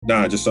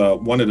Nah, just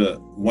one of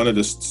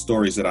the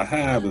stories that I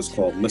have is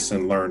called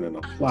Listen, Learn, and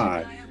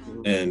Apply.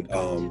 And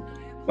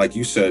like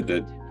you said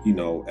that,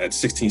 at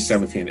 16,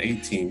 17,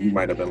 18, you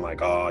might have been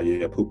like, oh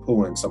yeah,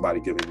 poo-pooing somebody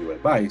giving you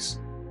advice.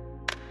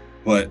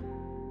 But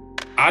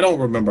I don't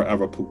remember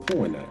ever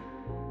poo-pooing that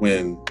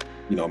when,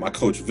 my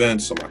coach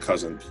Vince or my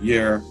cousin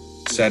Pierre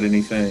said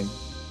anything,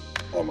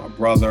 or my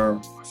brother,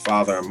 my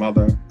father and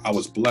mother. I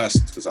was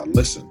blessed because I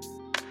listened.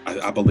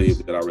 I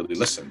believe that I really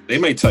listened. They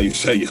may tell you,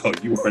 say, yo,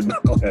 you were a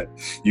knucklehead,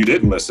 you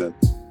didn't listen.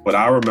 But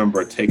I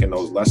remember taking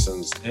those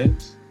lessons in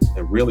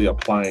and really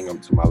applying them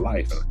to my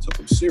life. And I took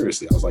them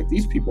seriously. I was like,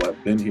 these people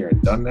have been here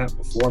and done that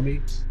before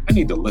me. I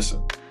need to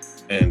listen.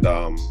 And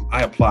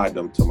I applied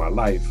them to my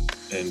life.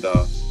 And,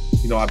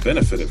 I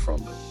benefited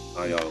from them.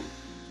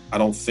 I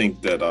don't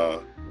think that,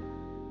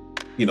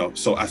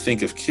 so I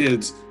think if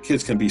kids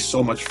can be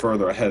so much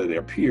further ahead of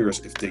their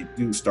peers if they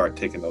do start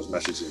taking those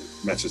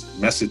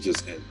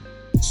messages in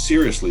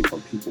seriously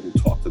from people who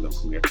talk to them,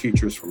 from their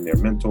teachers, from their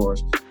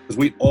mentors, because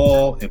we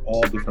all in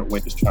all different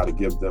ways try to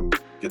get them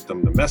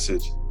the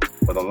message,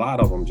 but a lot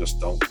of them just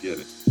don't get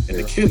it. And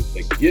the kids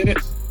that get it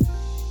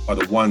are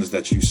the ones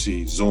that you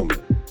see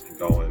zooming and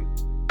going,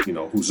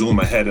 who zoom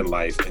ahead in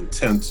life and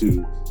tend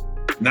to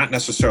not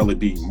necessarily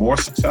be more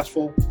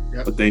successful,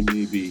 but they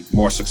may be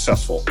more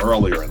successful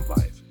earlier in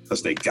life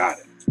because they got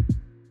it.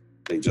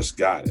 They just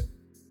got it.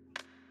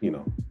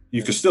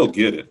 You can still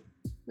get it.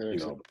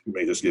 You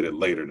may just get it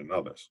later than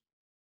others.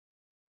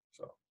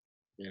 So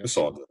it's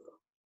all good.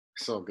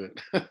 It's all good.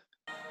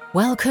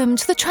 Welcome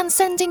to the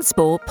Transcending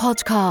Sport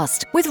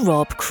podcast with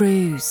Rob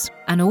Cruz,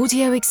 an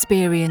audio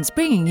experience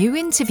bringing you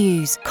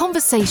interviews,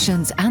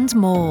 conversations and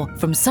more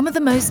from some of the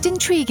most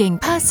intriguing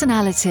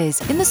personalities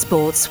in the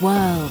sports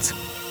world.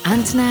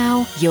 And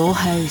now, your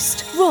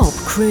host, Rob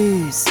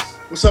Cruz.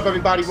 What's up,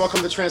 everybody?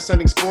 Welcome to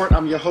Transcending Sport.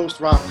 I'm your host,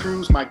 Rob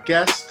Cruz. My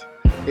guest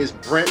is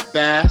Brent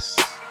Bass.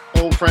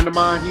 Old friend of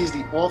mine. He's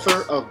the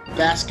author of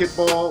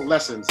Basketball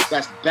Lessons.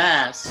 That's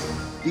Bass,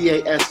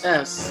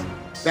 B-A-S-S,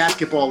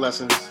 Basketball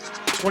Lessons.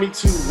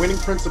 22 winning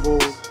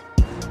principles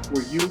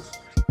for youth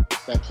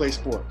that play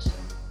sports.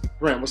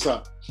 Brent, what's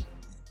up?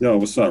 Yo,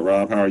 what's up,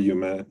 Rob? How are you,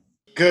 man?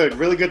 Good.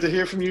 Really good to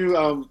hear from you.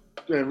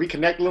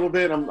 Reconnect a little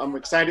bit. I'm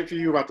excited for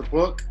you about the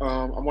book.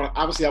 I want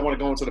to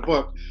go into the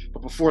book,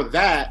 but before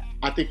that,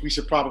 I think we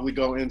should probably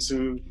go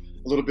into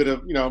a little bit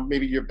of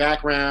maybe your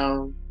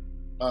background.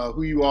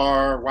 Who you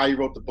are, why you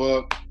wrote the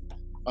book.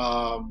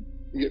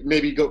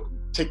 Maybe go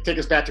take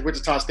us back to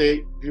Wichita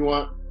State if you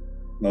want.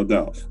 No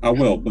doubt, I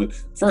will. But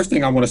first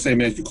thing I want to say,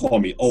 man, you call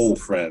me old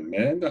friend,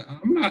 man.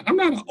 I'm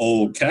not an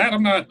old cat.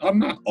 I'm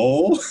not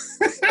old.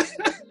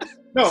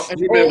 No,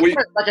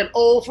 like an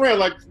old friend.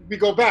 Like we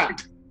go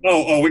back.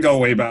 Oh, we go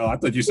way back. I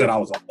thought you said I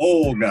was an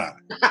old guy.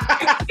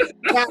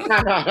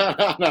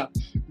 No.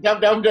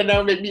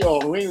 That make me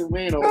old. We ain't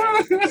old.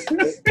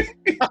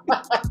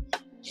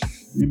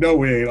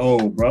 We ain't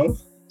old, bro.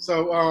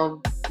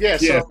 So,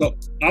 So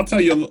I'll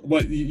tell you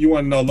what you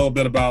want to know a little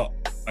bit about,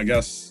 I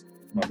guess,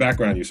 my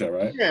background, you said,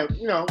 right? Yeah,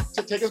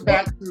 to take us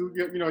back to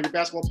your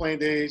basketball playing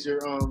days, your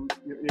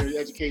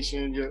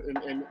education,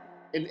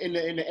 in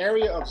the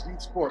area of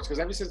youth sports, because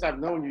ever since I've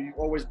known you, you've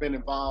always been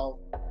involved,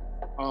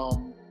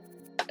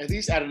 at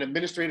least at an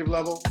administrative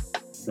level,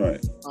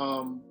 right?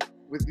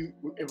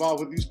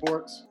 Involved with youth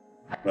sports,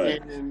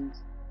 right? And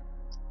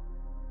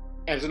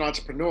as an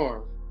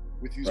entrepreneur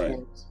with youth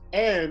sports,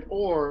 and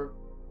or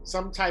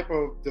some type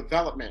of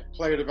development,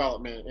 player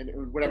development, in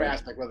whatever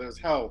aspect, whether it's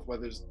health,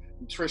 whether it's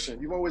nutrition.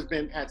 You've always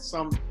been at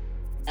some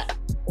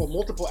or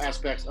multiple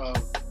aspects of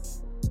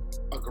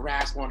a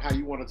grasp on how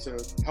you wanted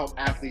to help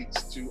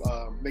athletes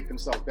to make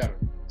themselves better,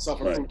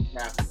 self-improvement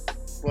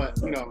athletes. But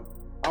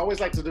I always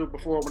like to do it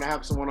before when I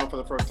have someone on for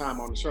the first time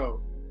on the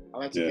show. I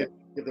like to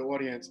give the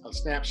audience a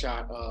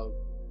snapshot of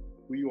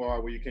who you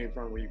are, where you came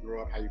from, where you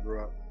grew up, how you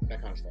grew up,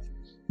 that kind of stuff.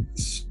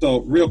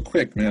 So real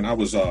quick, man, I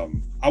was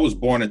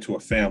born into a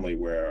family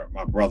where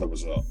my brother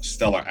was a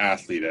stellar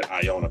athlete at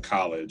Iona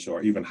College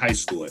or even high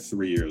school at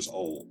 3 years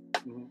old.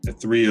 Mm-hmm. At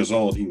 3 years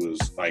old, he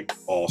was like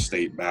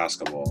all-state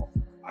basketball.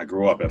 I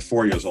grew up at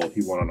 4 years old.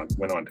 He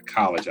went on to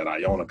college at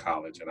Iona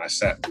College, and I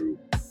sat through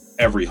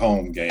every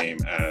home game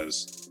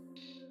as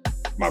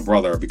my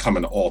brother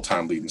becoming the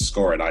all-time leading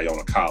scorer at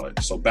Iona College.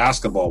 So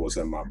basketball was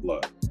in my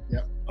blood.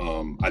 Yep.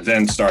 I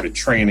then started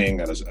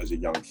training as a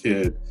young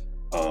kid.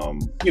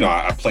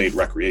 I played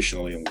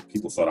recreationally and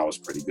people thought I was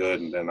pretty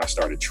good. And then I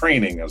started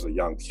training as a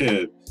young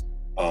kid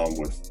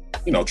with,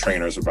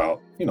 trainers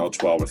about,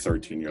 12 or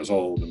 13 years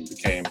old and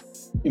became,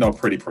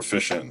 pretty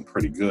proficient and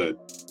pretty good.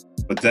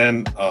 But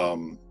then,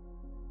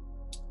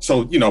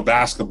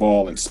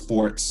 basketball and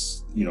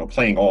sports,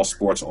 playing all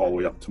sports all the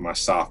way up to my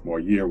sophomore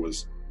year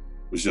was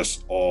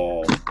just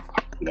all,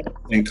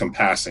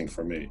 encompassing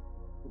for me.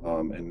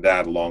 And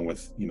that along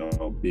with,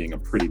 being a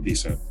pretty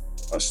decent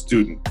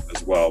student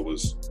as well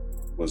was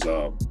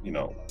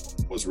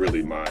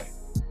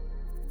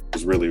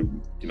really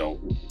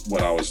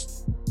what I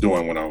was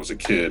doing when I was a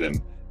kid.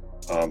 And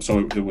so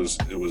it was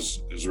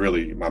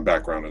really, my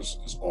background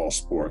is all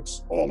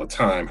sports all the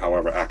time.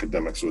 However,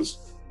 academics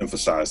was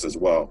emphasized as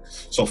well.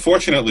 So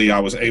fortunately, I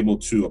was able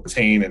to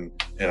obtain, and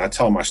I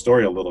tell my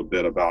story a little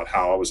bit about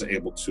how I was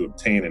able to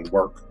obtain and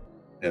work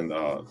and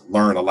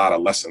learn a lot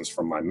of lessons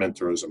from my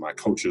mentors and my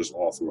coaches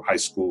all through high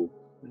school,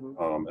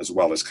 as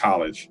well as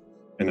college.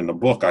 And in the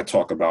book, I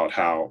talk about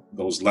how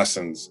those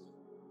lessons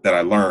that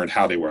I learned,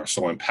 how they were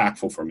so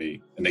impactful for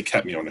me, and they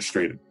kept me on the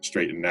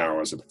straight and narrow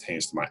as it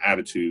pertains to my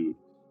attitude,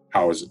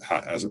 as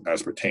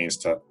it pertains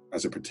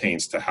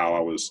to how I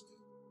was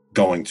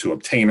going to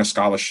obtain a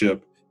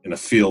scholarship in a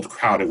field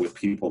crowded with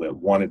people that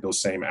wanted those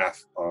same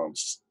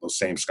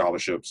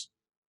scholarships,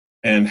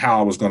 and how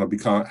I was going to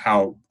become,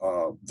 how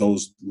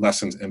those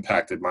lessons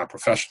impacted my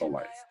professional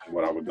life and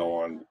what I would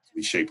go on to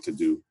be shaped to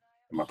do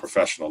in my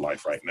professional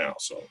life right now.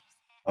 So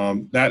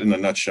that, in a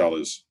nutshell,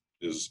 is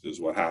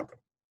what happened.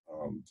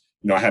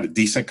 I had a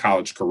decent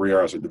college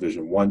career as a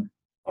Division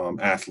I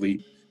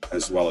athlete,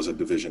 as well as a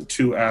Division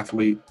II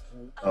athlete,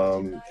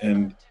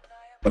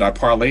 but I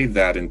parlayed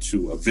that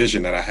into a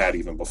vision that I had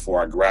even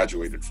before I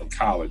graduated from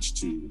college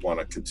to want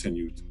to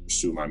continue to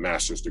pursue my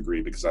master's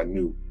degree, because I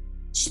knew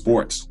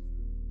sports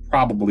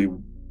probably,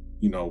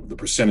 the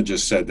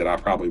percentages said that I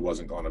probably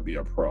wasn't going to be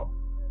a pro.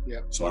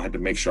 Yeah. So I had to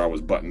make sure I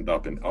was buttoned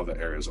up in other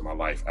areas of my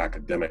life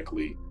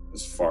academically,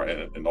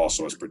 and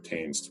also as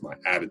pertains to my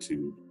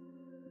attitude,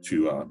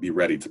 to be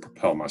ready to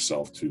propel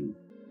myself to,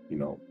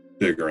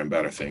 bigger and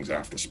better things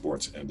after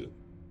sports ended.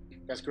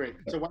 That's great.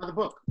 So why the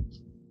book?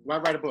 Why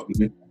write a book?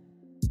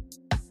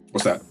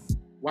 What's that?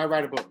 Why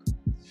write a book?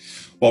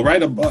 Well,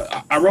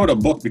 I wrote a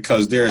book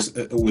because there's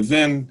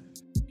within,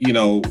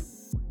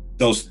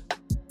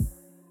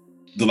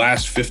 the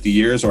last 50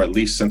 years, or at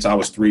least since I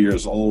was 3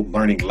 years old,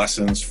 learning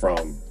lessons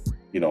from,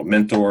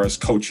 mentors,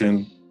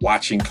 coaching,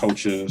 watching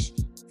coaches,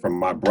 from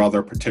my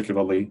brother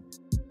particularly,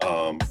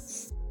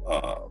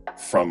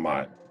 from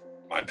my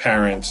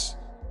parents,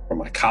 from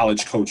my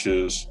college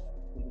coaches,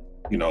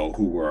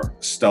 who were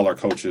stellar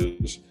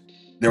coaches.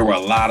 There were a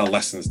lot of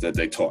lessons that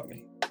they taught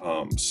me.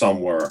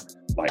 Some were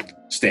like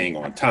staying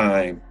on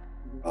time,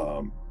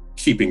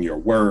 keeping your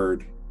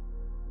word,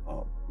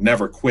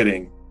 never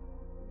quitting,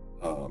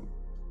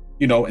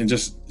 and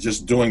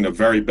just doing the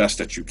very best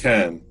that you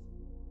can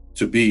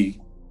to be,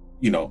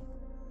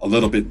 a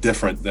little bit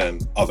different than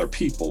other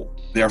people.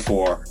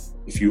 Therefore,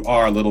 if you're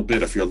a little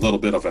bit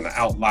of an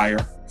outlier,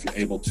 if you're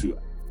able to,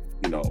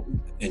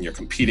 and you're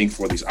competing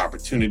for these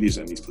opportunities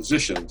and these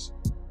positions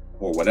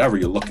or whatever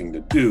you're looking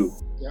to do,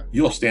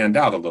 you'll stand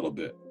out a little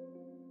bit.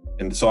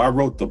 And so I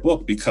wrote the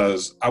book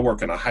because I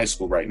work in a high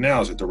school right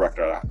now as a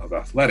director of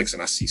athletics,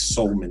 and I see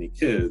so many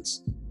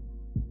kids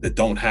that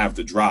don't have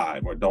the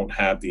drive or don't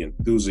have the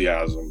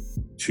enthusiasm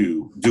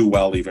to do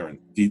well even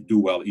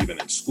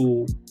in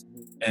school,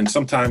 and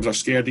sometimes are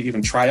scared to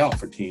even try out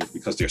for teams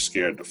because they're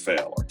scared to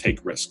fail or take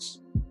risks.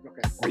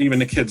 Okay. Or even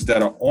the kids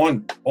that are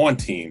on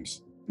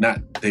teams,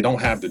 they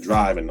don't have the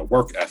drive and the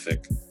work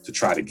ethic to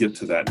try to get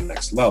to that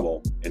next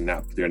level, and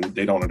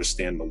they don't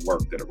understand the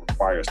work that it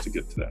requires to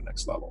get to that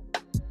next level.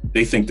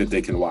 They think that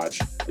they can watch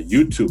a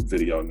YouTube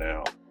video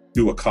now,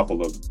 do a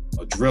couple of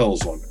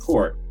drills on the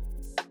court,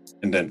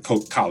 and then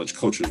college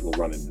coaches will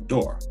run in the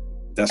door.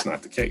 That's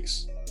not the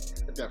case.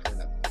 Definitely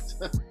not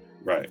the case.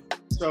 Right.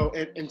 So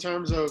in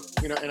terms of,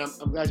 and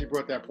I'm glad you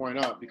brought that point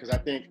up, because I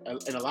think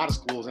in a lot of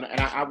schools, and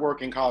I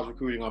work in college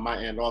recruiting on my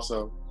end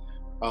also,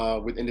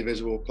 with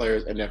individual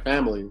players and their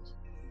families,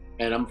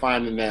 and I'm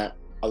finding that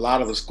a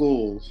lot of the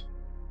schools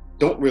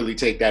don't really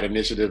take that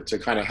initiative to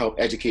kind of help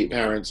educate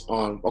parents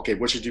on, okay,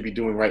 what should you be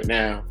doing right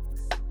now,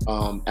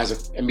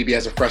 maybe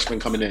as a freshman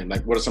coming in?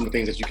 Like, what are some of the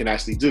things that you can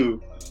actually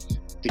do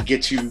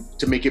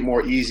to make it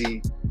more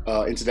easy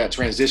into that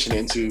transition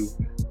into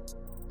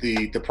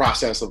the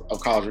process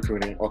of college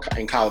recruiting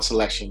and college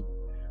selection.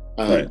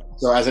 Right.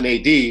 So as an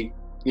AD,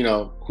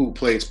 who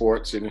played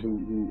sports and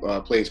who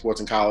played sports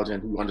in college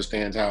and who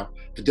understands how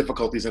the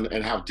difficulties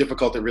and how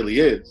difficult it really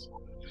is,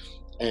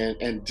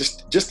 and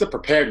just the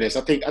preparedness.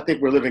 I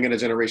think we're living in a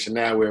generation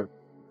now where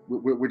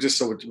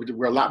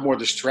we're a lot more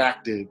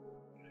distracted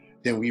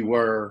than we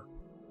were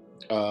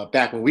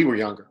back when we were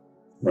younger.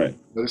 Right.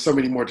 There's so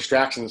many more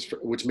distractions,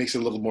 which makes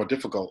it a little more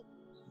difficult,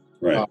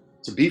 right,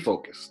 to be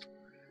focused.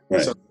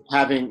 Right. So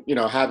having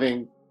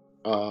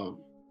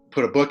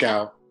put a book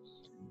out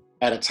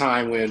at a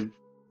time when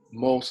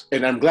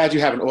and I'm glad you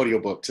have an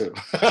audiobook too,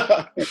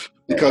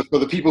 because for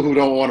the people who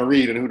don't want to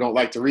read and who don't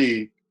like to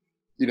read,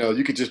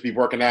 you could just be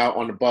working out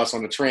on the bus,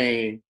 on the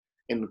train,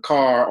 in the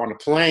car, on the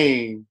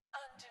plane,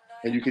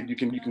 and you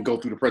can go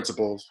through the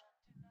principles.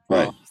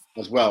 Right.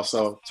 As well.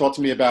 So talk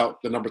to me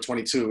about the number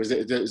 22. Is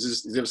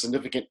there a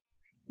significant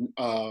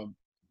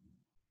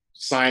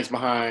science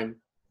behind,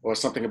 or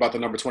something about the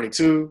number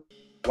 22?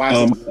 Why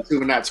is it 22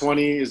 and not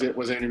 20? Was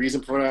there any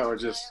reason for that, or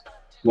just?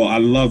 Well, I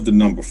love the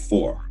number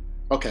 4.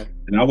 Okay.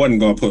 And I wasn't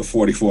going to put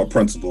 44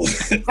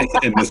 principles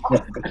in this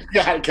book.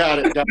 Got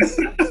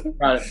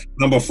it.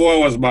 Number 4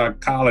 was my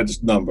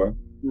college number.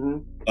 Mm-hmm.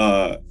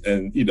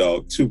 And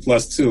 2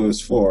 + 2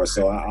 is 4.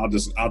 So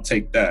I'll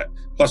take that.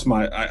 Plus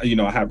I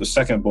have the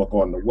second book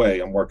on the way.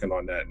 I'm working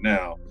on that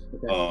now.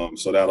 Okay.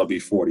 So that'll be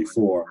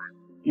 44.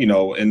 you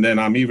know, and then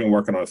I'm even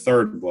working on a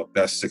third book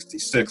that's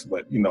 66.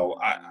 But you know,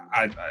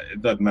 I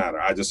it doesn't matter.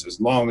 I just, as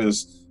long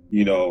as,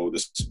 you know, the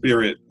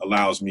spirit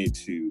allows me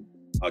to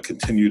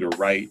continue to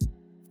write,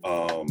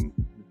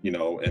 you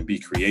know, and be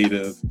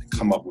creative and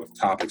come up with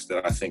topics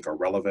that I think are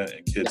relevant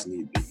and kids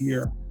need to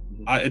hear.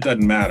 It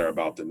doesn't matter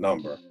about the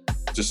number.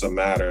 It's just a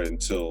matter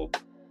until,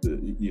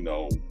 you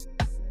know,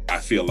 I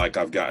feel like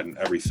I've gotten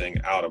everything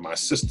out of my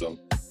system,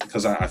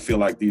 because I feel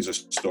like these are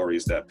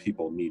stories that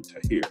people need to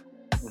hear.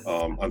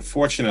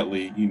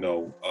 Unfortunately, you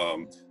know,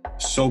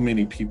 so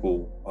many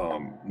people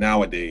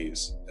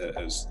nowadays,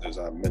 as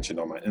I mentioned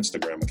on my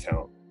Instagram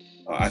account,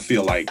 I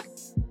feel like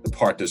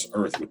depart this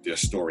earth with their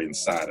story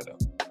inside of them,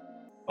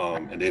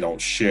 and they don't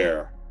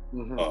share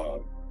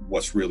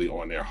what's really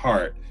on their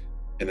heart.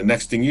 And the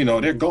next thing you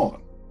know, they're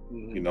gone.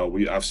 You know,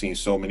 I've seen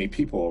so many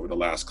people over the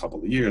last couple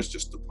of years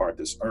just depart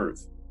this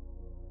earth.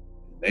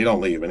 They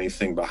don't leave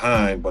anything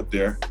behind but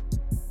their,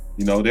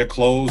 you know, their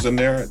clothes and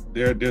their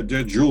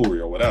jewelry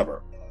or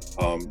whatever.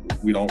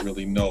 We don't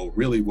really know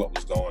what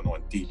was going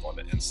on deep on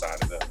the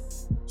inside of them.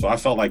 So I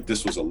felt like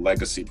this was a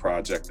legacy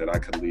project that I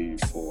could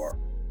leave for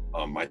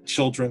my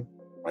children,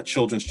 my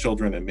children's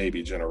children, and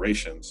maybe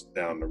generations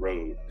down the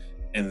road.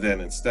 And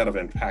then instead of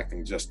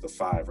impacting just the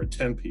 5 or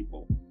 10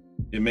 people,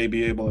 it may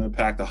be able to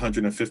impact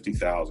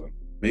 150,000,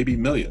 maybe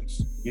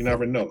millions. You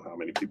never know how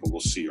many people will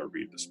see or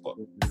read this book.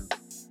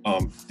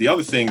 The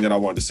other thing that I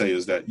wanted to say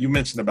is that you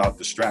mentioned about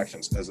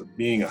distractions. As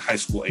being a high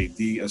school AD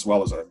as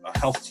well as a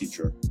health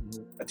teacher,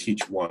 I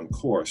teach one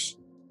course.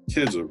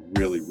 Kids are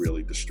really,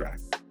 really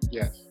distracted.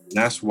 Yes. And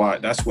that's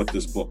what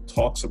this book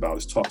talks about.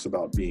 It talks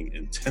about being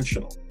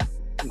intentional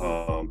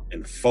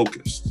and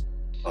focused,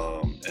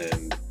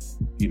 and,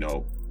 you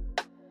know,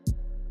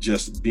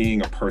 just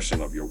being a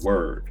person of your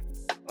word,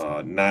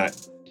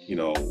 not, you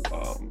know,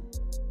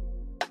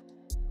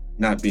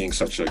 not being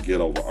such a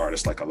get-over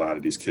artist like a lot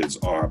of these kids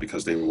are,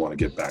 because they want to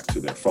get back to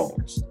their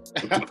phones.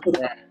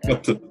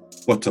 But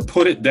to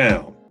put it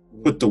down,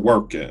 put the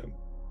work in,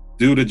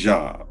 do the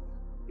job,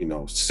 you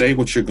know, say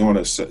what you're going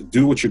to say,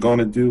 do what you're going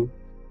to do,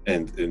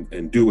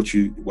 and do what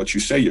you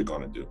say you're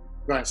going to do.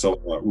 Right. So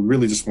we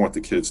really just want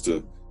the kids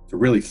to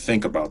really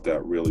think about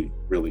that really,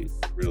 really,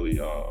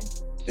 really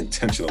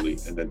intentionally,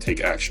 and then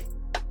take action.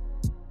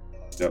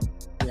 Yep.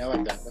 Yeah, I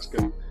like that. That's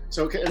good.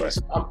 So, right.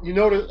 You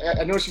noticed,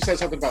 I noticed you said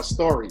something about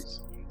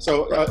stories.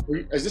 So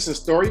is this in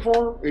story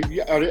form?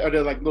 Are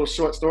there like little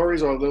short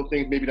stories or little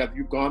things maybe that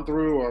you've gone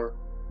through, or?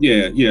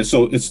 Yeah.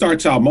 So it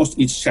starts out,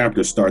 each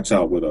chapter starts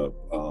out with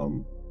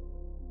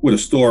a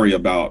story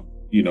about,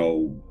 you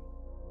know,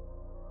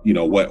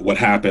 what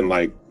happened.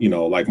 Like, you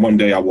know, like one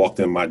day I walked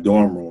in my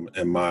dorm room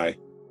and my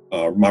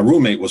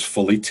roommate was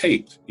fully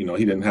taped. You know,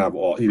 he didn't have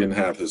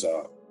his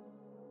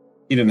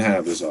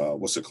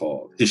what's it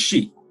called? His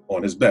sheet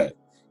on his bed.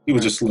 He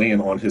was just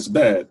laying on his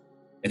bed,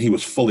 and he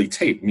was fully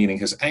taped, meaning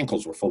his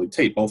ankles were fully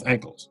taped, both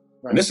ankles.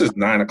 Right. And this is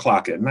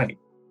 9:00 at night,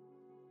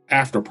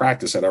 after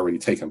practice had already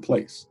taken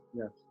place.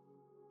 Yeah.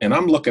 And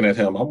I'm looking at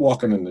him, I'm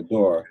walking in the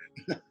door,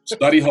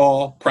 study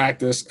hall,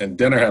 practice, and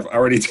dinner have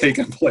already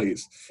taken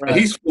place. Right. And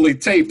he's fully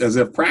taped as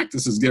if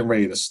practice is getting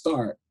ready to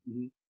start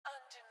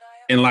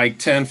in like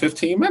 10,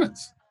 15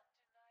 minutes.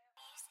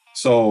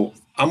 So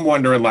I'm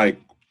wondering,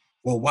 like,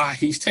 well, why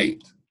he's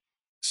taped?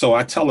 So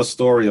I tell a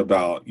story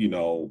about, you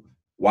know,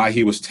 why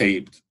he was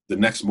taped. The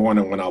next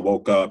morning when I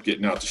woke up,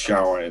 getting out the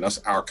shower, and that's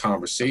our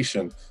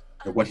conversation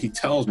and what he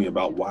tells me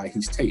about why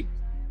he's taped.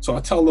 So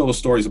I tell little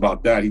stories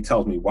about that. He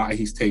tells me why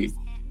he's taped.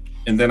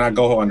 And then I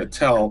go on to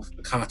tell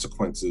the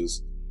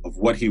consequences of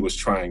what he was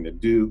trying to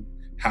do,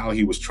 how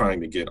he was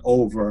trying to get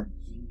over,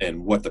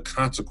 and what the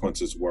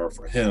consequences were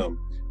for him,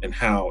 and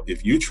how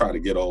if you try to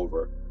get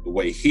over the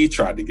way he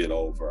tried to get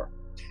over,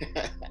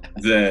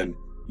 then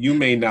you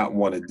may not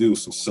want to do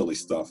some silly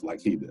stuff like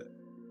he did.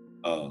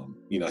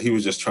 You know, he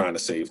was just trying to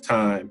save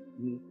time,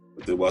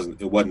 but it wasn't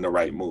the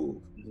right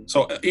move.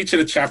 So each of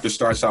the chapters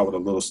starts out with a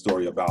little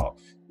story about,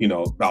 you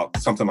know, about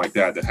something like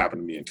that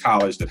happened to me in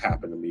college, that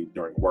happened to me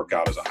during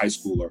workout as a high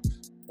schooler,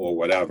 or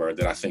whatever,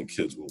 that I think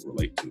kids will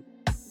relate to.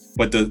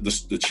 But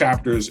the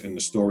chapters and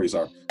the stories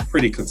are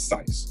pretty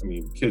concise. I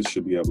mean, kids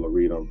should be able to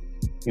read them.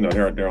 You know,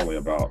 they're only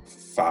about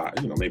 5,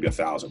 you know, maybe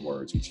 1,000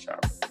 words each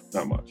chapter,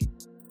 not much.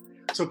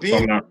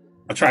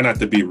 I try not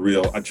to be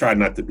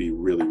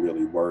really,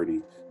 really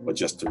wordy, but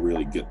just to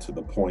really get to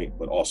the point,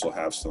 but also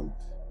have a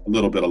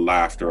little bit of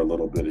laughter, a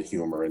little bit of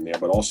humor in there,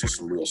 but also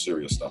some real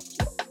serious stuff as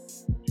well.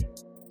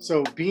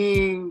 So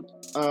being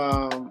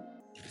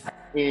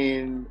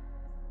in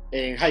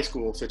a high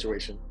school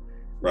situation,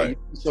 right?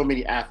 So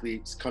many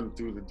athletes come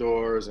through the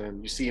doors,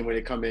 and you see them when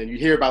they come in. You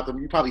hear about them.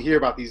 You probably hear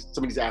about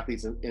some of these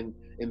athletes in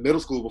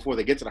middle school before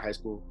they get to the high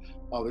school.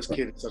 Oh, this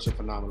kid is such a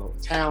phenomenal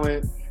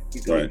talent.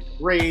 He's going to be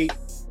great.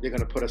 They're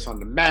going to put us on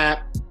the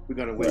map. We're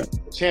going to win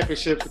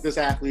championships with this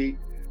athlete.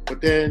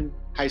 But then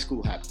high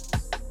school happens.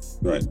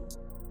 Right.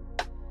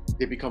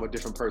 They become a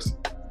different person.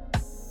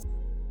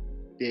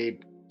 They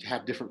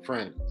have different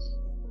friends.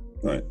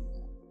 Right.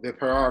 Their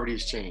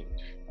priorities change.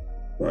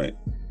 Right.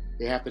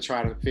 They have to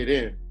try to fit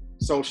in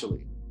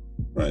socially.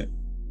 Right.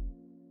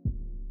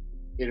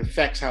 it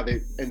affects how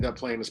they end up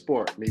playing the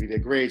sport. Maybe their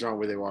grades aren't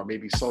where they are.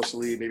 Maybe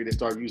socially, maybe they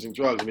start using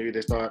drugs. Maybe they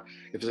start,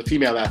 if it's a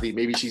female athlete,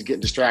 maybe she's getting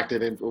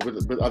distracted and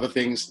with other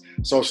things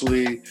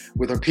socially,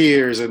 with her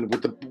peers and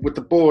with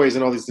the boys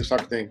and all these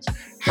type of things.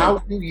 How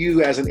do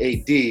you, as an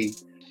AD,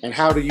 and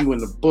how do you in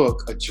the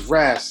book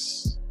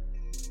address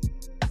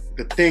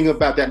the thing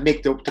about that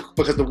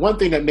because the one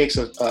thing that makes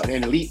an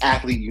elite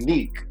athlete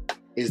unique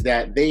is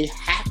that they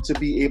have to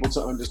be able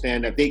to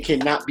understand that they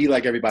cannot be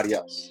like everybody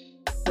else.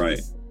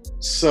 Right.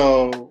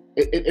 So,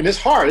 and it's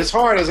hard. It's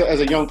hard as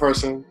a young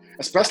person,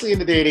 especially in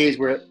the day and age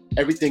where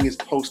everything is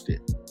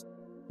posted.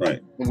 Right.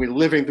 When we're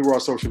living through our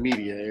social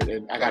media,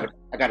 and I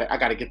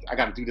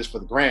gotta do this for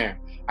the gram.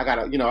 I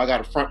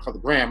gotta front for the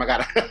gram.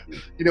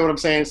 You know what I'm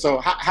saying? So,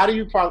 how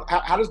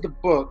does the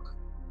book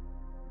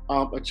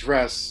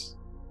address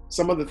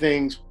some of the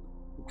things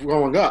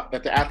growing up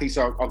that the athletes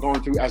are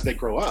going through as they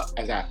grow up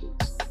as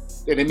athletes?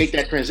 And they make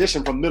that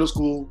transition from middle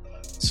school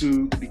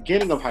to the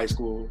beginning of high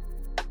school,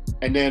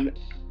 and then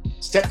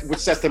what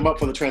sets them up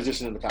for the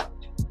transition into college?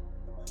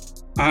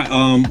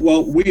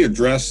 Well, we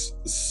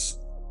address,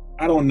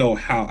 I don't know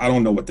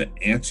what the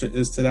answer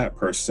is to that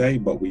per se,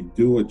 but we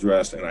do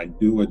address, and I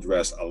do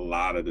address a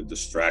lot of the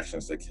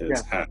distractions that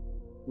kids have.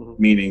 Mm-hmm.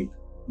 Meaning,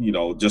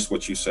 just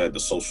what you said, the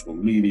social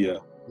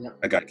media. Yeah.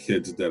 I got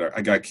kids that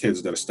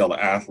are stellar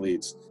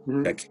athletes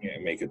mm-hmm. that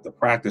can't make it to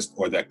practice,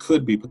 or that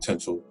could be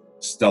potential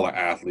stellar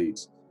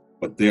athletes,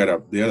 but they're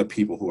the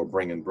people who are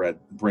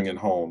bringing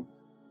home.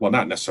 Well,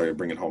 not necessarily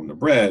bringing home the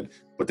bread,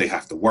 but they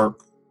have to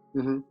work.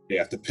 Mm-hmm. They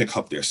have to pick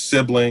up their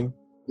sibling.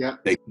 Yeah,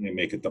 they can't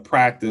make it to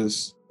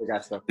practice. They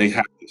got stuff. They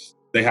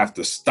have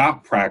to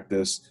stop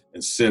practice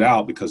and sit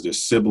out because their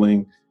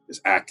sibling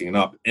is acting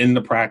up in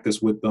the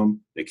practice with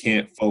them. They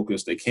can't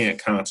focus. They can't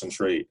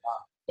concentrate.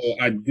 So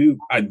I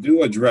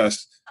do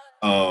address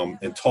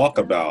and talk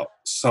about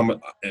some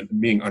and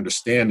being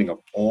understanding of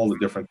all the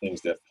different things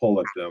that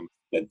pull at them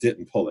that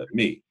didn't pull at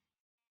me.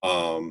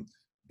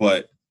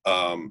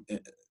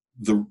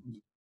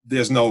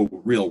 There's no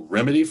real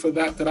remedy for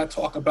that I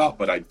talk about,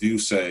 but I do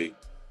say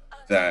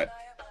that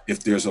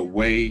if there's a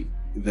way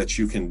that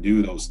you can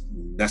do those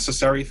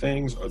necessary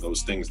things or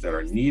those things that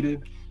are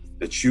needed,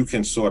 that you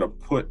can sort of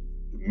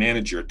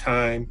manage your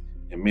time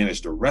and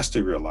manage the rest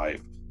of your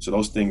life. So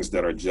those things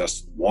that are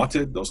just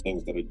wanted, those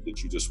things that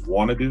you just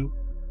want to do,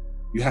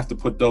 you have to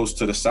put those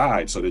to the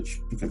side so that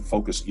you can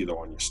focus either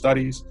on your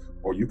studies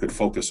or you could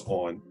focus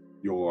on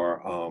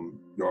your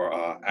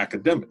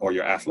academic or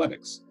your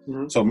athletics.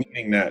 Mm-hmm. So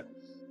meaning that,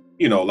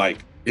 like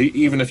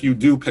even if you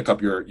do pick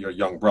up your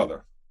young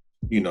brother,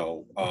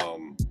 you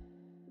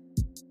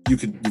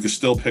could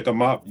still pick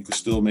them up. You could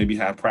still maybe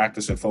have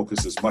practice and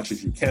focus as much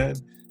as you can.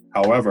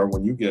 However,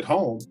 when you get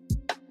home,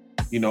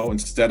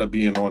 instead of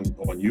being on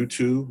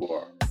YouTube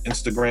or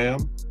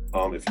Instagram,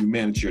 if you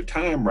manage your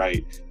time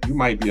right, you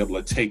might be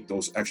able to take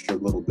those extra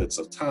little bits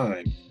of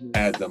time,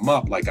 add them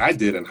up like I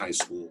did in high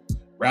school,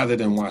 rather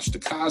than watch the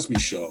Cosby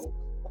Show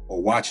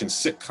or watching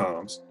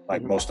sitcoms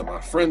like most of my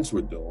friends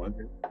were doing,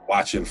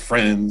 watching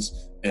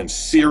Friends and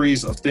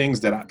series of things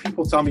that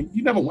people tell me,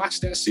 you never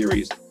watched that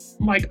series?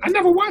 I'm like, I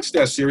never watched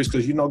that series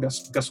because,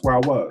 guess where I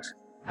was?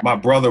 My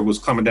brother was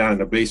coming down in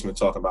the basement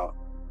talking about,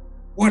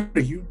 what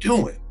are you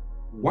doing?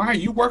 Why are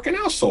you working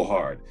out so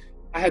hard?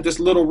 I had this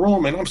little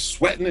room and I'm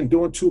sweating and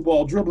doing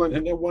 2-ball dribbling,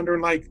 and they're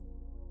wondering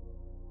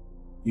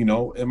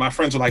and my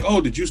friends are like,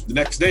 oh, the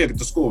next day at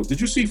the school, did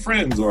you see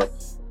Friends or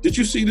did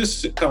you see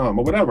this sitcom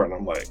or whatever? And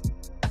I'm like,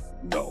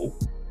 no,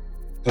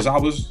 because I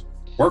was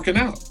working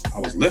out. I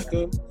was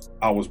lifting,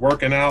 I was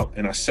working out,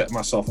 and I set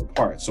myself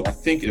apart. So I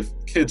think if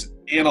kids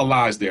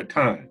analyze their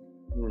time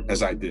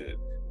as I did,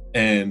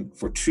 and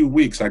for 2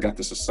 weeks, I got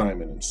this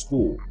assignment in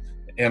school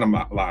to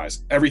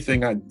analyze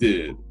everything I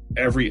did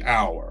every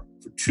hour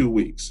for 2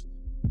 weeks.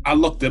 I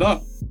looked it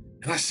up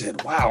and I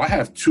said, wow, I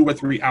have 2 or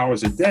 3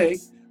 hours a day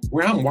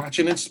where I'm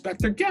watching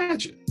Inspector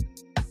Gadget.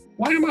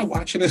 Why am I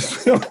watching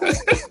this?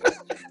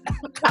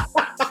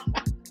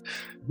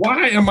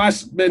 Why am I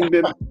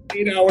spending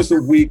 8 hours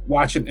a week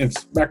watching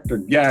Inspector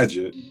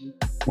Gadget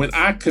when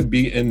I could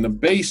be in the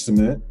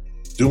basement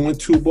doing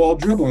 2-ball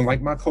dribbling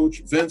like my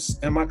coach Vince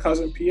and my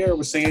cousin Pierre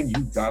was saying,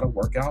 you gotta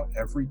work out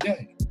every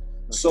day.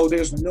 So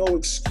there's no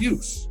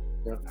excuse.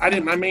 I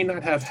may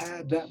not have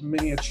had that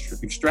many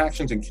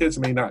extractions, and kids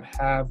may not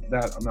have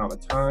that amount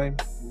of time,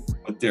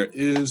 but there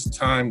is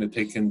time that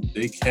they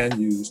can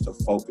use to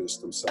focus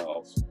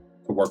themselves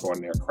to work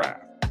on their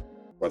craft,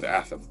 whether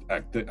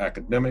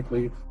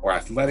academically or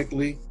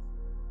athletically,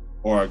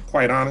 or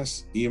quite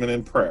honest, even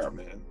in prayer,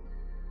 man.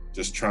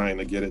 Just trying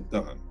to get it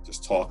done.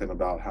 Just talking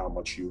about how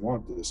much you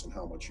want this and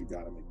how much you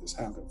got to make this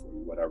happen for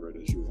you, whatever it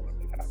is you want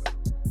to make happen.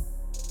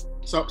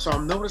 So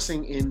I'm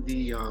noticing in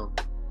the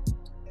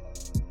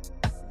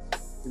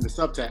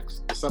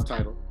subtext, the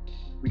subtitle,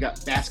 we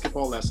got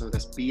basketball lessons.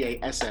 That's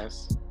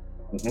BASS.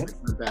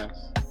 Mm-hmm.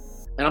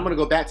 And I'm going to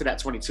go back to that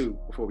 22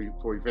 before we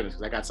finish,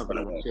 because I got something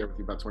I want to share with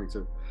you about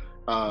 22.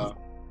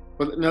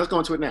 But let's go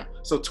into it now.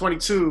 So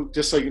 22,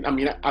 just so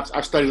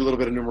I've studied a little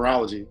bit of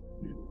numerology.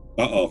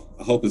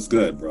 I hope it's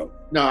good, bro.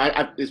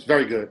 No, it's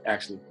very good,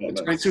 actually. Oh,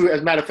 nice. 22,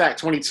 as a matter of fact,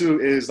 22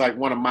 is like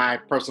one of my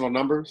personal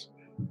numbers.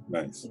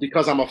 Nice.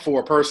 Because I'm a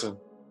 4 person.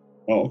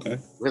 Oh, okay.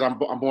 Because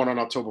I'm born on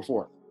October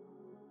 4th.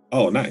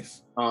 Oh,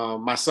 nice.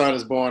 My son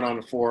is born on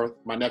the 4th.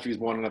 My nephew is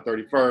born on the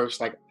 31st.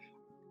 Like,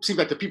 seems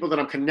like the people that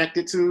I'm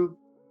connected to,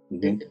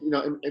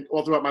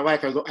 all throughout my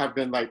life have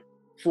been like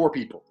 4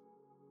 people.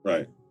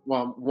 Right.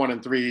 Well, 1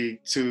 and 3,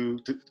 2,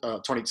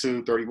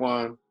 22,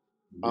 31.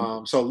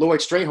 So Lloyd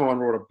Strayhorn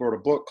wrote a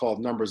book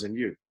called Numbers and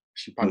You.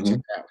 You probably check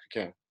it out if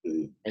you can.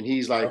 And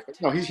he's like,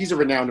 he's a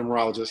renowned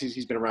numerologist.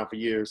 He's been around for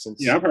years.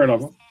 Yeah, I've heard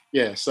of him.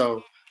 Yeah.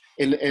 So,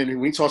 and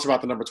when he talks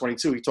about the number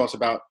 22, he talks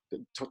about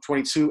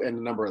 22 and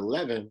the number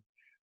 11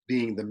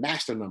 being the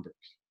master numbers.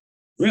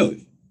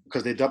 Really?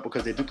 Because they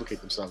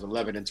duplicate themselves,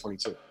 11 and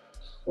 22.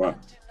 Wow.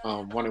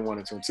 1 and 1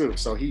 and 2 and 2.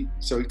 So he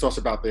talks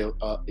about the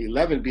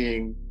 11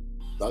 being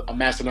a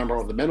master number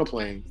on the mental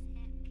plane,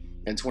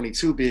 and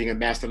 22 being a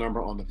master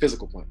number on the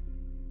physical plane.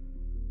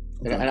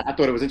 Okay. And I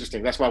thought it was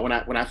interesting. That's why when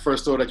I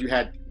first saw that you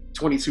had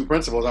 22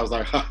 principles, I was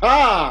like, ha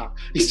ha!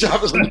 He's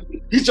dropping some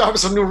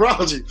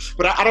numerology.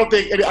 But I don't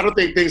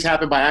think things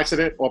happen by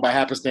accident or by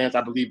happenstance.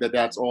 I believe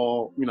that's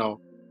all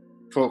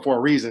for a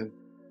reason.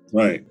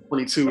 Right.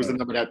 22 is the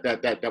number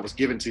that was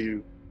given to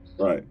you.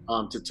 Right.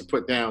 To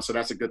put down. So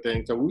that's a good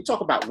thing. So when we talk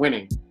about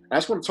winning, I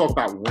just want to talk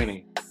about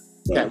winning.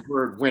 Right. That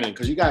word winning,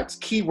 because you got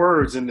key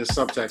words in this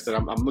subtext that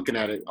I'm looking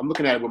at it. I'm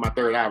looking at it with my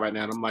third eye right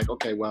now, and I'm like,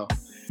 okay, well,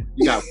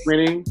 you got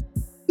winning,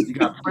 you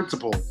got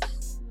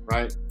principles,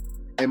 right?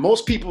 And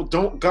most people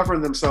don't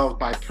govern themselves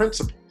by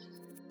principles.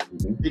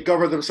 They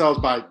govern themselves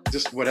by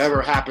just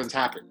whatever happens.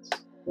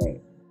 Right.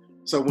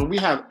 So when we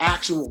have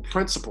actual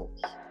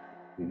principles,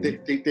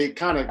 they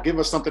kind of give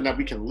us something that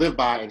we can live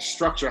by and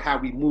structure how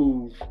we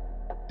move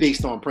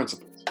based on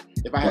principles.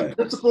 If I have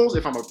principles,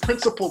 if I'm a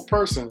principled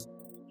person,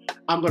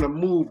 I'm going to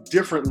move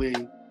differently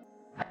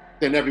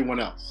than everyone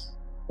else.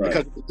 Right.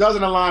 Because if it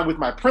doesn't align with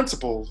my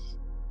principles,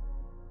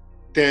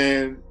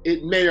 then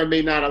it may or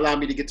may not allow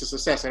me to get to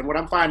success. And what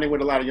I'm finding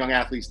with a lot of young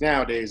athletes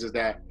nowadays is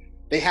that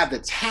they have the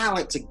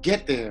talent to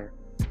get there,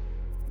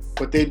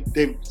 but they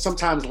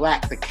sometimes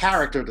lack the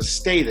character to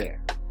stay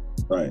there.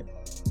 Right.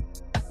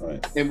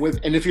 Right.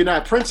 And if you're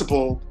not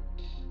principled,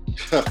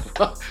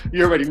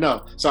 you already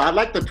know. So I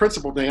like the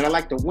principle thing and I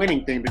like the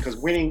winning thing, because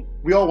winning,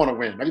 we all want to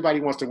win. Everybody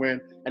wants to win.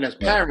 And as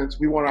parents,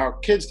 we want our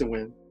kids to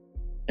win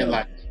in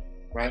life,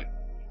 right?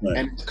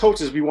 And as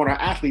coaches, we want our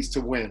athletes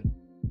to win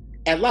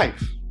at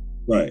life.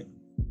 Right.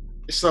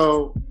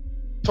 So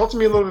talk to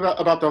me a little bit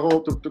about the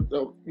whole,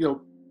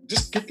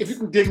 just if you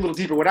can dig a little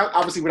deeper,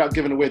 without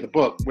giving away the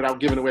book, without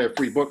giving away a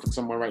free book from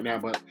someone right now,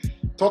 but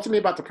talk to me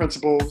about the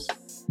principles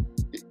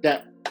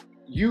that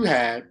you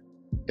had,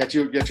 that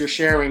you're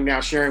sharing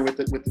with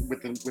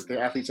the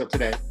athletes of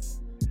today.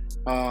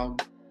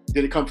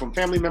 Did it come from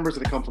family members?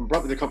 Did it come from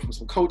brothers? Did it come from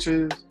some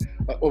coaches?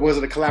 Or was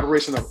it a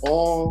collaboration of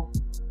all?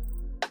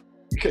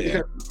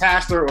 A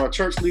pastor or a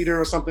church leader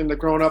or something that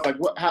growing up? Like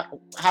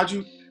how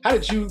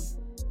did you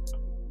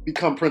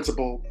become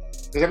principled?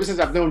 Because ever since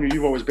I've known you,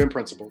 you've always been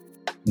principled.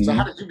 So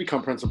how did you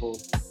become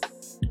principled?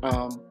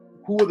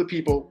 Who are the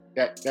people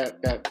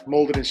that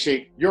molded and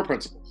shaped your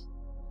principles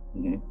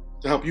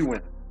to help you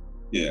win?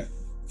 Yeah.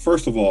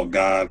 First of all,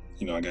 God,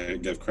 I gotta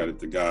give credit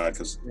to God,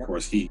 because of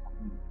course he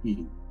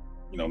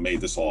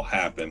made this all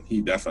happen.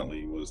 He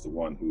definitely was the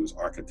one who was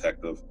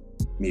architect of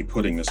me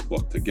putting this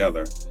book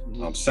together.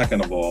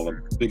 Second of all,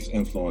 the biggest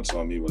influence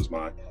on me was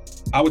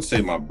I would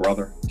say my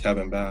brother,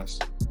 Kevin Bass,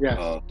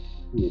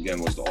 who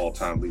again was the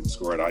all-time leading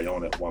scorer at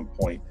Iona at one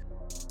point.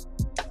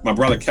 My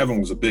brother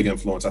Kevin was a big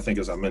influence, I think,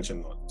 as I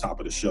mentioned on the top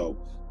of the show.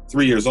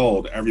 3 years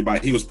old,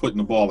 he was putting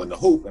the ball in the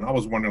hoop, and I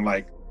was wondering,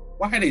 like,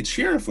 why are they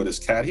cheering for this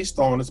cat? He's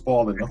throwing this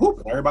ball in the hoop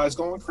and everybody's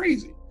going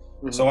crazy.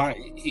 So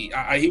he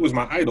was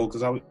my idol,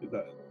 because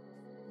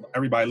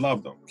everybody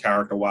loved him,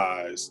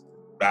 character-wise,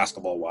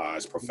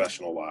 basketball-wise,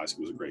 professional-wise.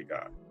 He was a great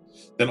guy.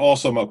 Then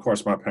also, of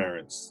course, my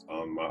parents,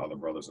 my other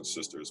brothers and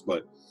sisters.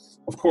 But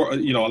of course,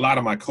 a lot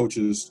of my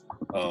coaches,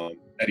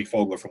 Eddie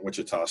Fogler from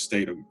Wichita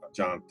State,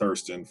 John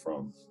Thurston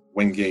from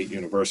Wingate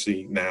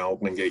University, now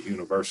Wingate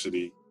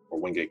University,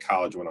 or Wingate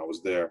College when I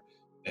was there.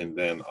 And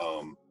then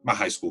my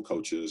high school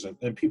coaches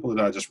and people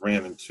that I just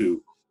but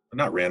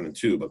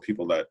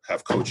people that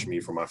have coached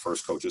me from my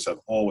first coaches have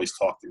always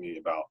talked to me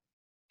about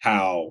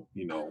how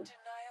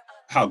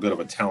good of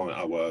a talent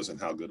I was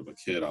and how good of a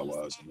kid I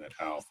was, and that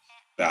how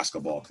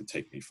basketball could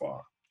take me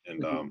far.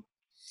 And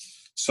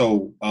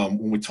so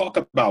when we talk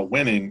about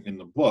winning in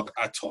the book,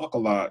 I talk a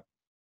lot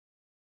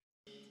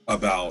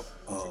about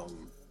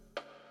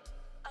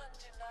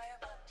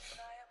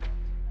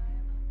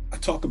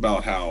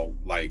how,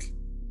 like,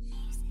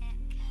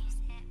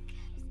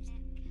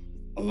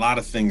 a lot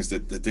of things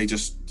that they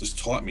just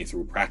taught me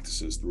through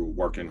practices, through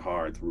working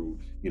hard, through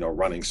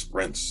running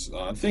sprints,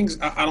 things.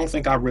 I don't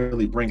think I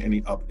really bring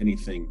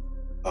anything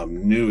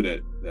new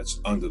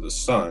that's under the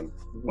sun,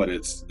 but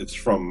it's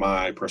from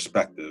my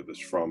perspective,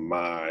 it's from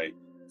my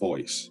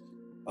voice.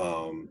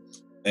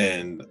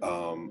 And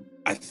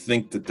I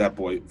think that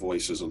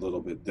voice is a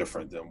little bit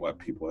different than what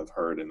people have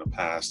heard in the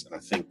past, and I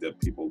think that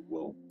people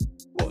will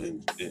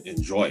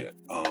enjoy it.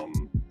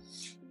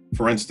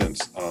 For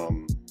instance,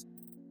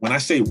 when I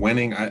say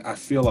winning, I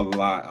feel a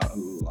lot.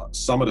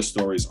 Some of the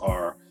stories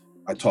are,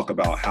 I talk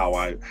about how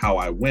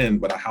I win,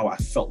 but how I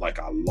felt like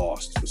I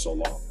lost for so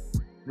long.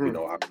 You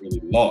know, I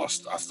really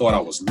lost. I thought I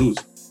was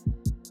losing.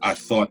 I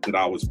thought that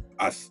I was.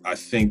 I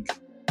think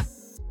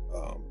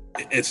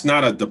it's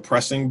not a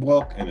depressing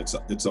book, and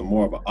it's a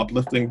more of an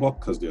uplifting book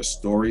because there's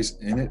stories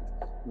in it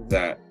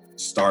that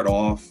start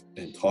off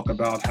and talk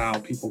about how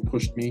people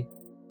pushed me,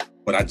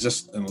 but I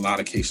just in a lot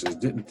of cases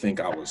didn't think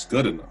I was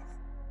good enough.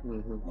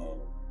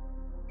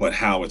 But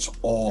how it's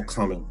all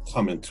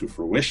coming to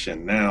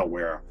fruition now,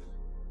 where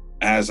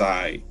as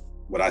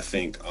what I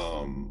think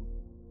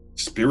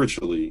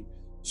spiritually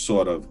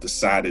sort of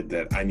decided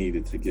that I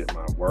needed to get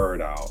my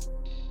word out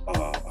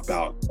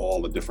about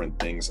all the different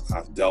things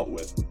I've dealt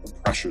with, the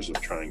pressures of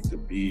trying to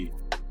be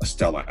a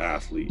stellar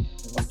athlete,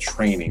 of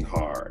training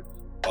hard,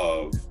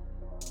 of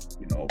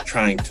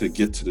trying to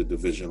get to the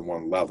Division I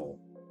level,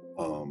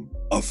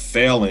 of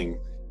failing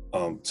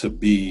to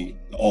be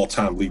the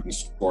all-time leading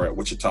scorer at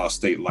Wichita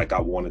State like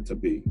I wanted to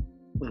be,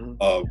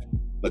 of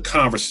the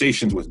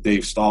conversations with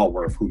Dave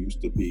Stallworth, who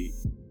used to be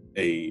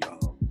a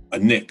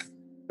Knick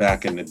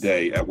back in the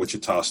day at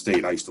Wichita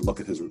State. I used to look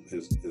at his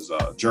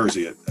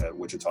jersey at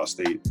Wichita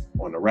State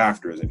on the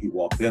rafters, and he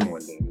walked in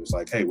one day and he was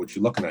like, "Hey, what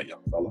you looking at,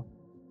 young fella?"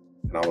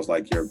 And I was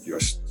like,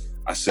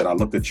 I said, "I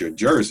looked at your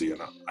jersey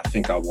and I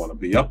think I want to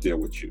be up there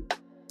with you."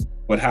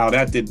 But how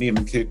that didn't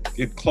even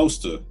get close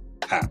to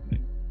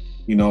happening,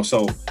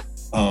 so,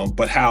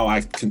 but how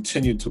I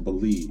continued to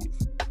believe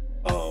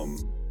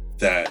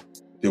that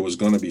there was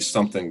going to be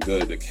something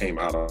good that came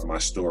out of my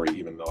story,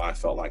 even though I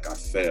felt like I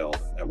failed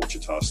at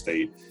Wichita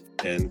State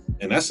and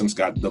in essence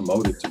got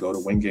demoted to go to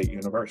Wingate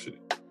University.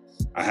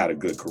 I had a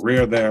good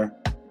career there,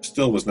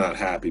 still was not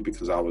happy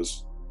because I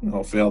was,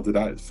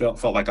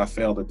 felt like I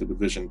failed at the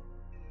Division,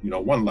 I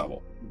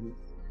level.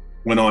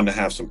 Went on to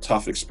have some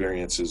tough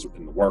experiences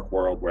in the work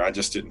world where I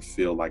just didn't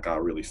feel like I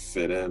really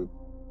fit in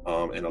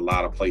a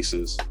lot of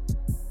places,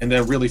 and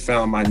then really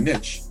found my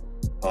niche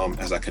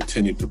as I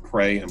continued to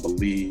pray and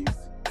believe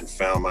and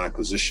found my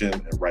position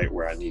and right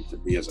where I need to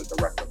be as a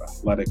director of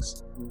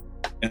athletics.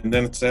 And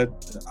then it said,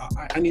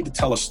 I need to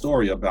tell a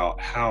story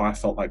about how I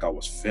felt like I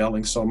was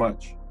failing so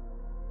much,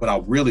 but I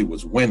really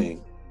was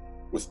winning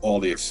with all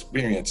the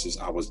experiences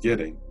I was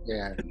getting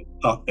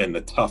and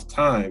the tough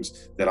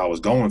times that I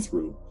was going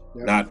through,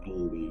 not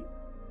only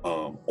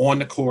on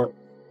the court,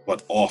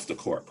 but off the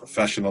court,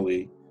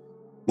 professionally,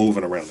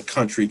 moving around the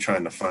country,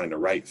 trying to find the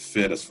right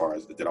fit as far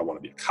as, did I want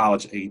to be a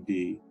college AD?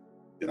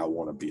 Did I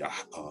want to be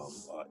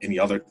any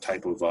other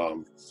type of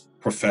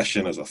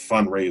profession as a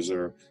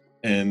fundraiser?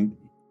 And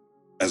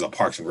as a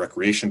Parks and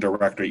Recreation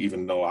director,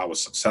 even though I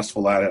was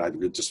successful at it, I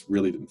just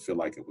really didn't feel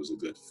like it was a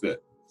good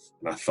fit.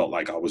 And I felt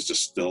like I was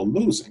just still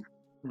losing.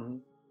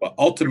 But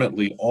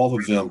ultimately, all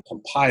of them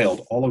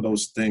compiled, all of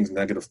those things,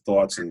 negative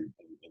thoughts and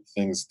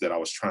things that I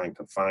was trying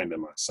to find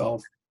in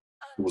myself,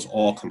 it was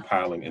all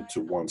compiling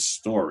into one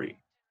story.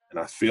 And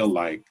I feel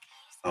like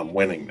I'm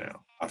winning now.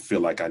 I feel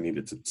like I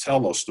needed to tell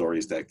those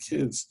stories that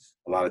kids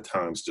a lot of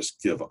times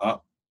just give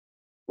up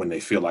when they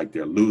feel like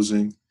they're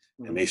losing,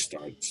 and they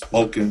start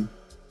smoking,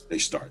 they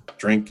start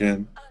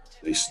drinking,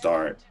 they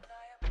start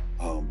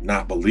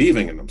not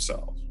believing in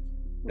themselves.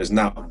 There's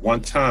not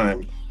one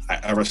time I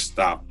ever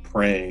stopped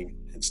praying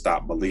and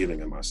stopped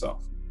believing in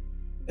myself.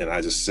 And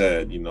I just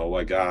said, you know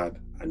what, God,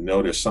 I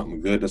know there's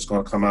something good that's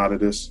going to come out of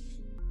this,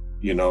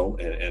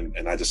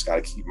 and I just got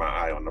to keep my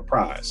eye on the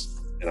prize.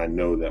 And I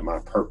know that my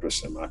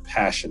purpose and my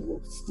passion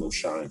will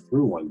shine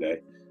through one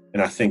day.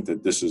 And I think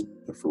that this is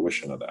the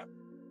fruition of that.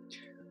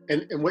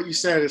 And what you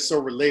said is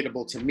so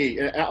relatable to me.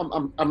 And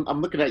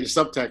I'm looking at your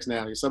subtext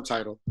now, your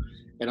subtitle,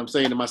 and I'm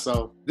saying to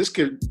myself, this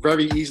could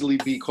very easily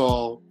be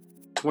called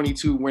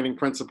 22 Winning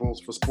Principles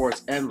for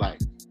Sports and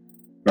Life.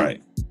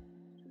 Right.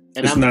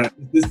 And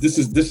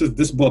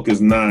this book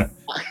is not.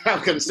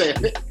 I'm going to say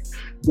it.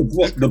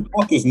 The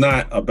book is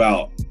not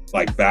about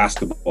like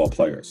basketball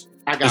players.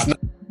 I got it.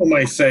 People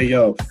might say,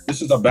 yo,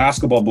 this is a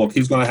basketball book.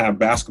 He's going to have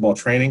basketball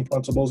training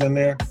principles in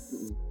there.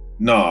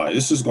 No,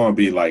 this is going to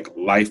be like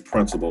life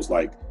principles.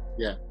 Like,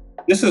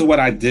 this is what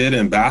I did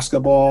in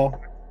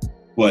basketball,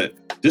 but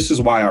this is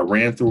why I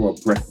ran through a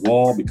brick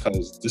wall,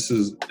 because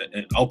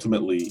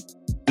ultimately,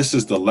 this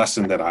is the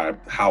lesson that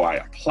how I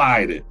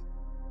applied it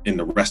in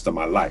the rest of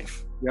my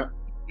life.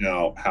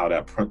 How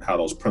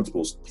those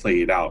principles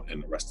played out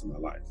in the rest of my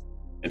life,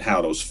 and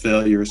how those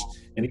failures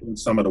and even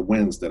some of the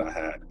wins that I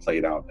had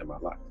played out in my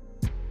life.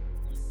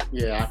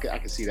 Yeah, I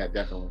can see that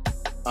definitely.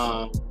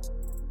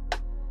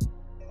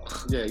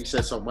 You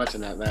said so much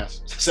in that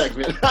last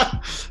segment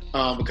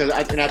because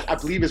I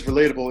believe it's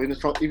relatable.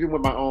 And even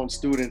with my own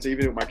students,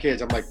 even with my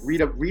kids, I'm like,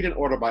 read an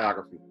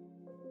autobiography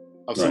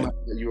of somebody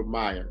that you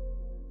admire.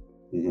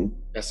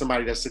 That's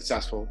somebody that's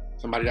successful,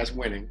 somebody that's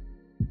winning.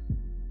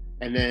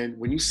 And then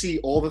when you see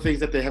all the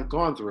things that they have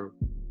gone through,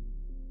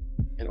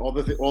 and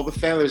all the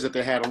failures that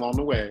they had along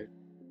the way,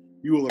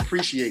 you will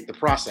appreciate the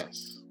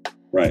process.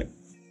 Right.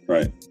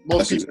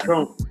 Most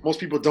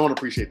people don't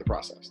appreciate the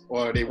process,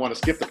 or they want to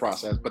skip the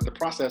process. But the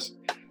process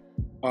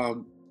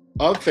of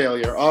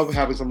failure, of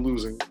having some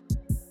losing,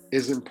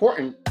 is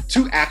important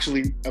to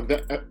actually,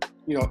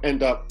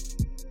 end up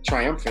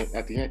triumphant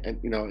at the end,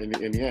 and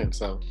in the end.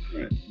 So,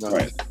 This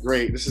is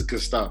great. This is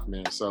good stuff,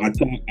 man. So I have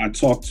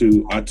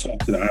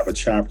a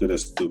chapter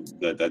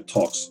that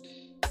talks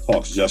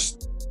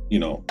just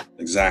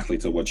exactly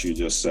to what you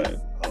just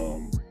said.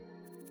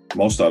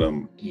 Most of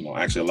them,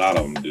 actually a lot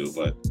of them do,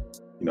 but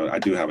I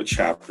do have a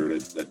chapter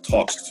that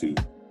talks to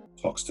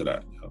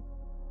that.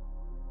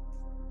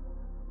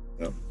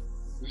 Yeah.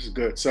 This is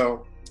good.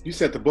 So you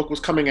said the book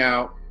was coming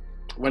out.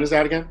 When is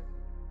that again?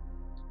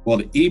 Well,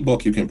 the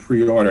ebook you can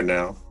pre-order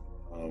now.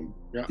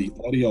 The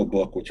audio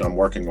book, which I'm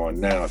working on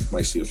now, you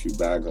might see a few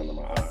bags under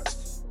my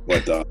eyes,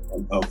 but I'm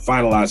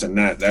finalizing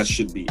that. That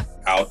should be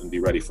out and be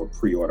ready for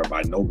pre-order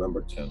by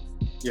November 10th.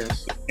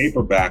 Yes. The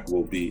paperback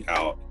will be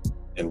out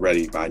and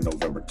ready by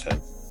November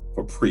 10th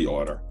for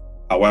pre-order.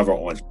 However,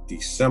 on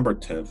December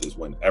 10th is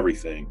when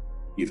everything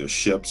either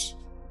ships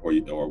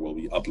or will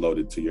be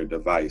uploaded to your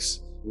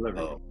device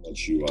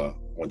once you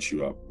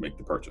make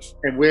the purchase.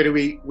 And where do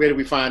we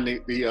find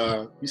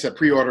the you said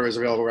pre-order is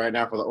available right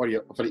now for the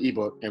audio, for the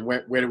ebook, and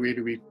where do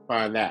we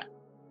find that?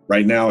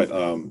 Right now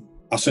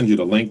I'll send you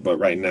the link, but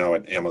right now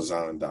at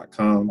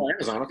Amazon.com. Oh,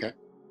 Amazon, okay.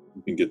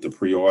 You can get the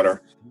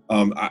pre-order.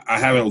 I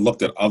haven't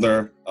looked at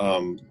other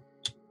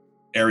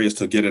areas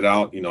to get it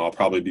out. I'll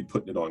probably be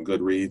putting it on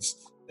Goodreads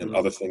and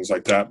other things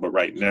like that. But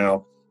right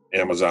now,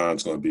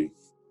 Amazon's going to be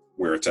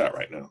where it's at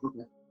right now.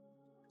 Okay.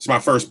 It's my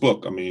first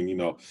book. I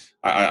mean,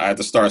 I had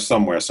to start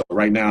somewhere. So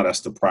right now, that's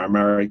the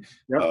primary.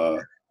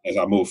 Yep. As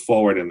I move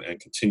forward and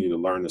continue to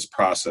learn this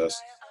process,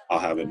 I'll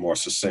have it more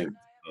succinct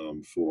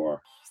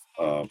for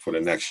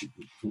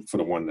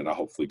the one that I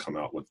hopefully come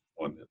out with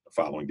on the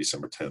following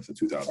December 10th of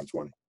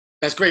 2020.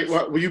 That's great.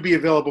 Well, will you be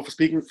available for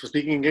speaking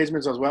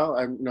engagements as well?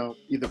 And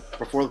either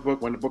before the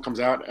book, when the book comes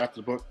out,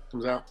 after the book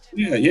comes out.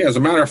 Yeah. As a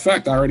matter of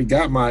fact, I already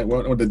got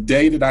the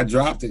day that I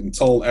dropped it and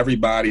told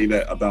everybody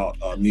that about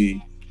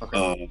me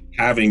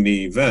having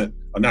the event,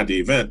 or not the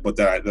event, but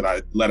that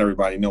I let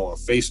everybody know on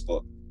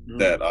Facebook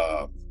that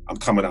I'm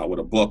coming out with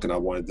a book, and I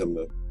wanted them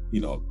to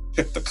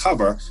pick the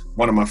cover.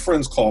 One of my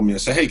friends called me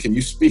and said, "Hey, can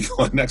you speak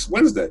on next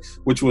Wednesday?"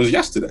 Which was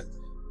yesterday.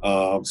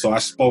 So I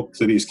spoke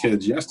to these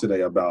kids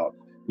yesterday about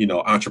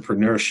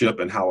entrepreneurship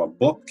and how a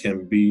book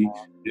can be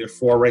their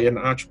foray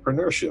into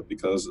entrepreneurship,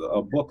 because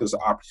a book is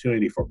an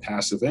opportunity for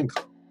passive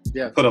income.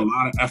 Yeah. Put a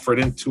lot of effort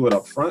into it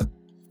up front.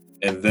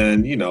 And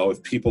then,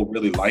 if people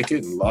really like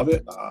it and love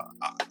it,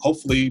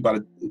 hopefully by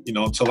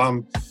till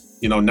I'm,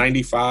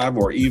 95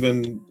 or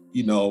even,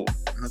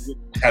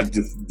 have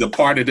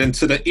departed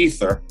into the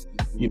ether,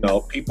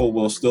 people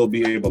will still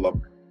be able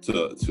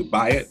to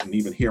buy it and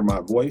even hear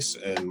my voice,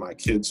 and my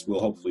kids will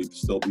hopefully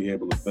still be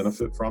able to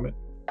benefit from it.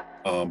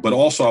 But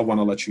also I want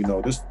to let you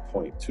know this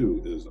point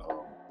too is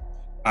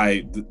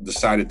I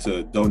decided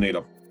to donate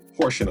a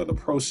portion of the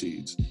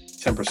proceeds,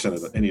 10%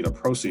 of any of the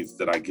proceeds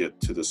that I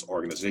get to this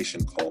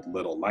organization called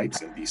Little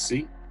Lights in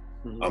DC.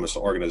 It's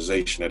an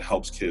organization that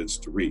helps kids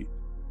to read.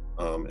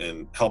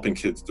 And helping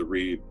kids to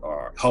read,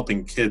 or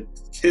helping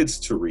kids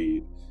to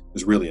read,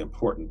 is really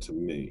important to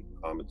me.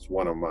 It's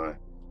one of my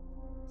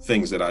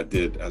things that I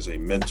did as a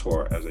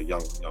mentor, as a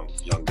young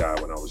guy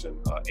when I was in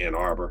Ann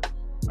Arbor.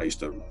 I used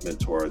to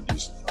mentor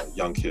these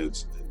young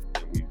kids,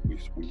 and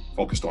we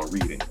focused on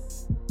reading,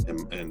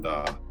 and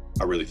I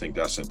really think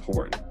that's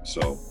important.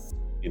 So,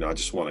 I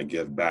just want to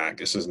give back.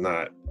 This is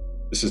not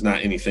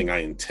anything I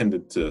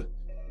intended to,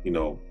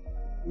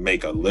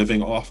 make a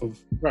living off of,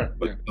 right?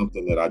 But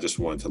something that I just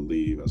wanted to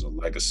leave as a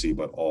legacy,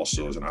 but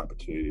also as an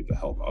opportunity to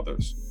help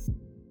others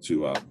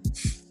to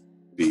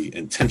be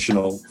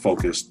intentional,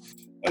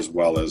 focused, as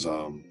well as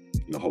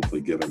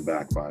hopefully giving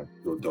back by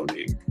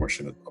donating a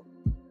portion of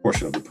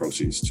the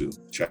proceeds to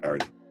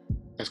charity.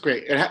 That's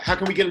great. And how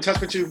can we get in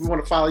touch with you if we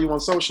want to follow you on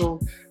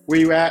social? Where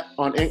you at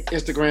on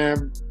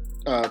Instagram,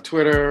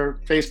 Twitter,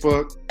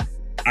 Facebook?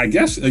 I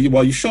guess,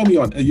 well, you show me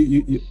on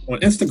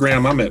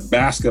Instagram, I'm at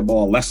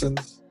Basketball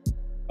Lessons.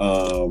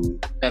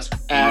 That's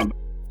at,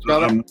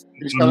 I'm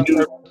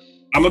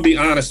gonna be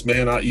honest,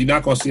 man. You're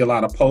not gonna see a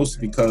lot of posts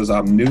because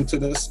I'm new to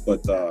this,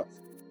 but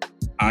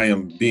I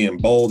am being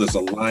bold as a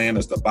lion,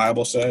 as the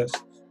Bible says,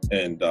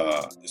 and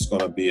it's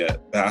gonna be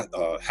at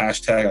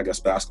hashtag, I guess,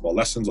 Basketball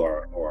Lessons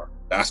or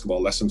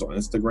Basketball Lessons on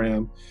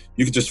Instagram.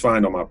 You can just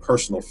find on my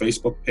personal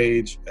Facebook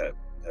page at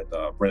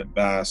Brent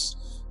Bass,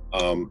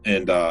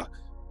 and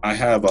I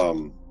have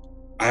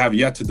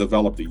yet to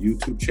develop the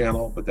YouTube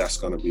channel, but that's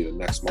going to be the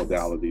next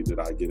modality that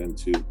I get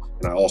into.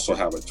 And I also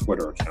have a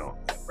Twitter account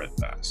at Brent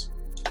Bass.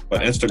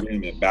 But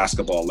Instagram at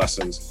Basketball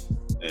Lessons.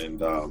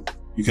 And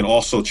you can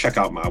also check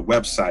out my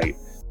website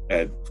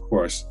at, of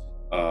course,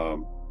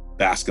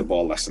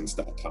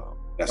 basketballlessons.com.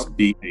 That's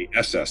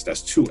BASS,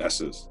 that's 2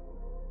 S's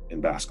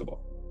in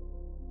basketball.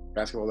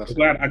 Basketball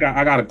lesson. I'm glad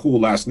I got a cool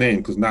last name,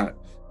 because not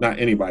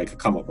anybody could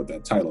come up with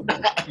that title.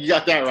 You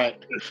got that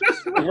right.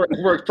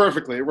 It worked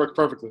perfectly.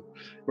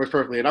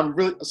 And I'm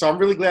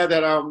really glad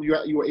that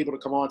you were able to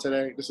come on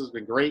today. This has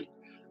been great.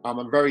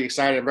 I'm very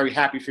excited. I'm very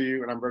happy for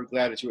you, and I'm very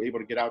glad that you were able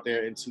to get out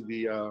there into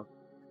the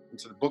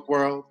book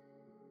world.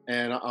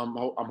 And I'm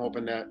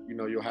hoping that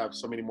you'll have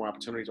so many more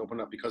opportunities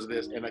open up because of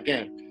this. And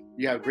again,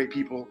 you have great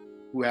people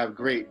who have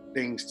great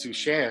things to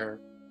share,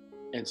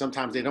 and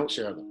sometimes they don't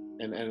share them.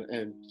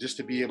 And just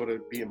to be able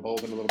to be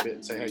emboldened a little bit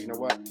and say, hey, you know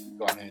what?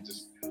 Go ahead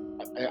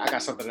and I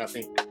got something that I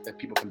think that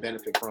people can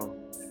benefit from.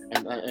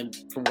 And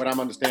from what I'm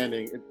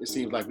understanding, it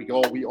seems like we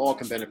all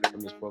can benefit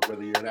from this book,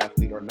 whether you're an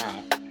athlete or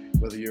not,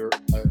 whether you're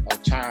a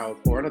child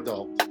or an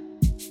adult.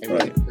 And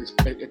right.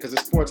 Because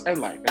it's sports and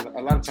life. And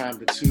a lot of times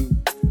the two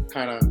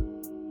kind of,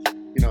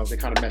 they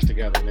kind of mesh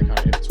together. They kind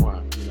of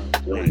intertwine,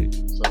 Right.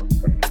 So,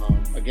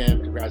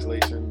 again,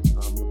 congratulations.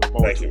 Looking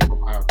forward to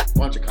a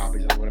bunch of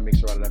copies. I want to make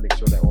sure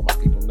that all my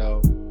people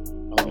know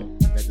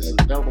that this is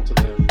available to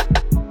them.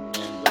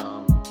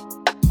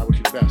 And I wish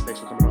you the best. Thanks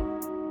for coming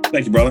on.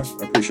 Thank you, brother.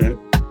 I appreciate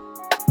it.